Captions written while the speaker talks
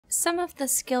some of the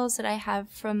skills that I have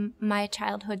from my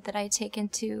childhood that I take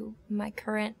into my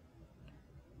current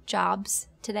jobs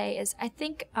today is I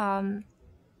think I'm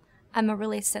a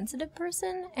really sensitive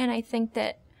person, and I think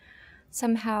that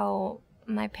somehow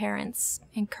my parents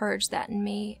encouraged that in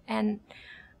me. And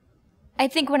I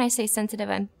think when I say sensitive,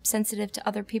 I'm sensitive to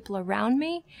other people around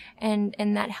me, and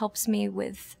that helps me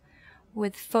with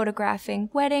photographing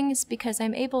weddings, because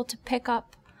I'm able to pick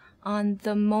up on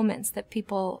the moments that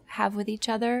people have with each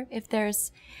other. If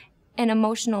there's an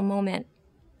emotional moment,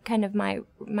 kind of my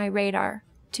radar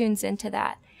tunes into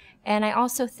that. And I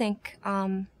also think,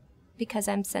 because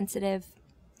I'm sensitive,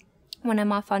 when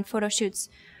I'm off on photo shoots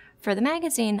for the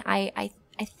magazine, I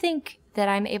think that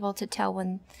I'm able to tell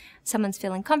when someone's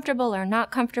feeling comfortable or not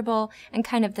comfortable, and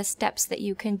kind of the steps that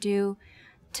you can do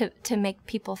to make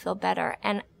people feel better.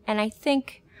 And I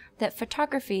think that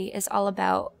photography is all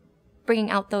about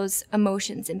bringing out those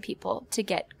emotions in people to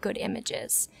get good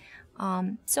images.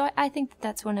 So I think that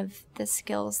that's one of the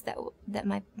skills that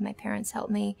my parents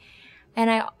helped me. And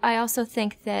I also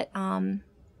think that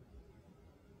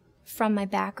from my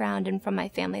background and from my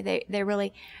family, they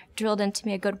really drilled into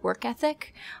me a good work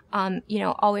ethic. You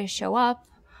know, always show up,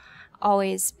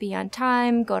 always be on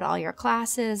time, go to all your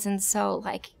classes. And so,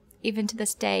 like, even to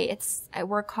this day, I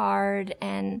work hard,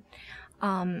 and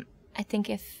I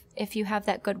think if you have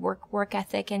that good work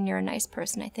ethic and you're a nice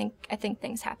person, I think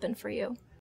things happen for you.